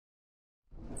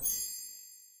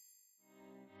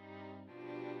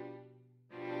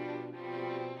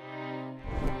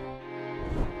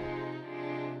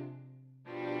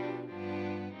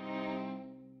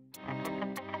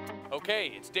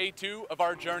Okay, it's day 2 of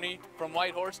our journey from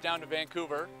Whitehorse down to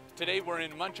Vancouver. Today we're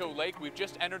in Muncho Lake. We've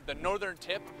just entered the northern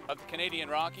tip of the Canadian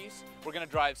Rockies. We're going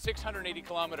to drive 680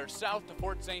 kilometers south to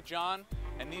Fort St. John,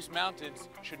 and these mountains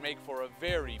should make for a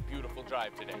very beautiful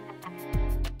drive today.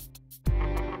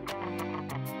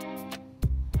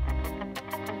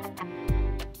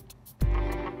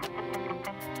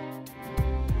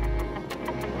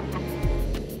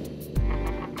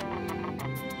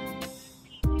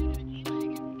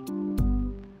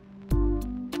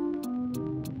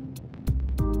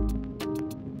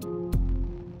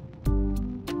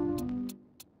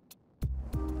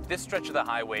 This stretch of the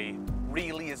highway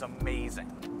really is amazing.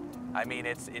 I mean,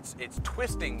 it's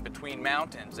twisting between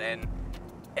mountains, and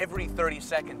every 30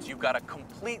 seconds you've got a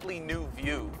completely new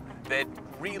view that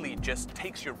really just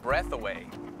takes your breath away.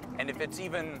 And if it's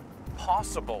even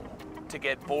possible to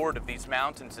get bored of these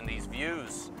mountains and these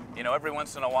views, you know, every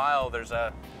once in a while there's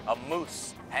a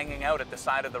moose hanging out at the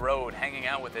side of the road, hanging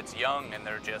out with its young, and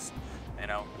they're just, you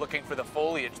know, looking for the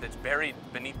foliage that's buried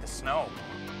beneath the snow.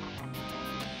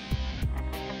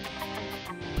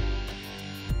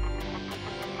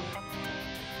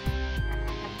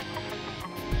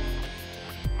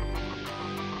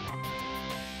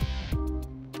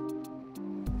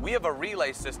 We have a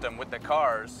relay system with the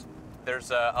cars.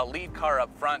 There's a lead car up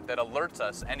front that alerts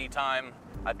us anytime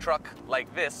a truck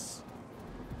like this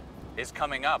is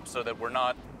coming up, so that we're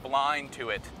not blind to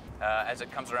it as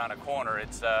it comes around a corner.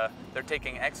 They're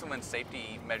taking excellent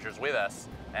safety measures with us,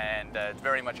 and it's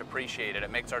very much appreciated.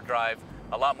 It makes our drive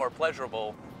a lot more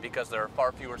pleasurable because there are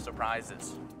far fewer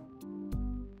surprises.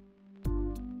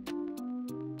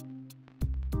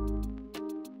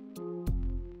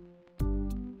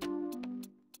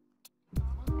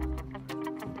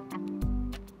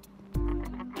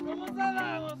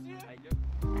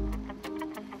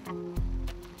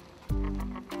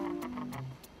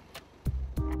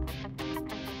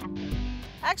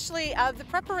 Actually, the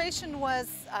preparation was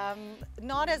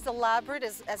not as elaborate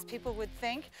as people would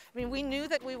think. I mean, we knew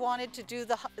that we wanted to do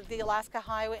the Alaska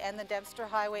Highway and the Dempster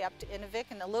Highway up to Inuvik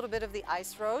and a little bit of the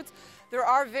ice roads. There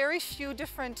are very few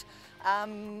different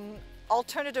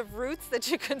alternative routes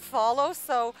that you can follow.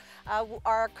 So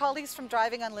our colleagues from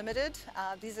Driving Unlimited,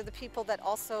 these are the people that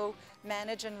also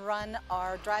manage and run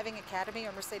our driving academy,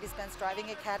 our Mercedes-Benz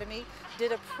Driving Academy,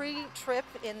 did a pre-trip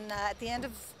at the end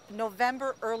of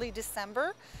November, early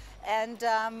December, and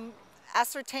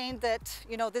ascertained that,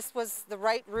 you know, this was the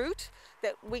right route,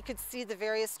 that we could see the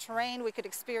various terrain, we could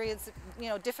experience, you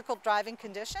know, difficult driving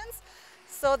conditions.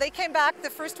 So they came back the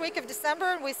first week of December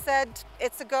and we said,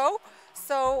 it's a go.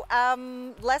 So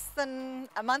less than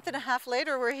a month and a half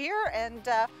later, we're here, and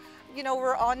you know,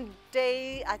 we're on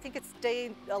day, I think it's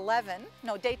day 11,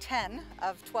 no, day 10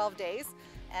 of 12 days,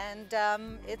 and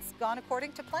it's gone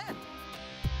according to plan.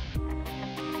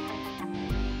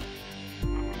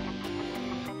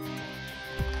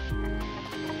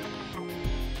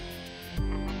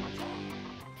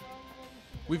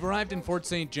 We've arrived in Fort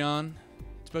St. John.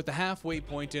 It's about the halfway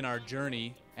point in our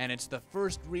journey, and it's the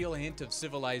first real hint of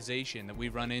civilization that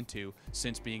we've run into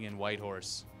since being in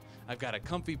Whitehorse. I've got a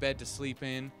comfy bed to sleep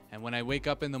in, and when I wake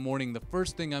up in the morning, the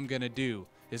first thing I'm gonna do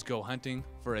is go hunting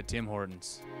for a Tim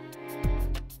Hortons.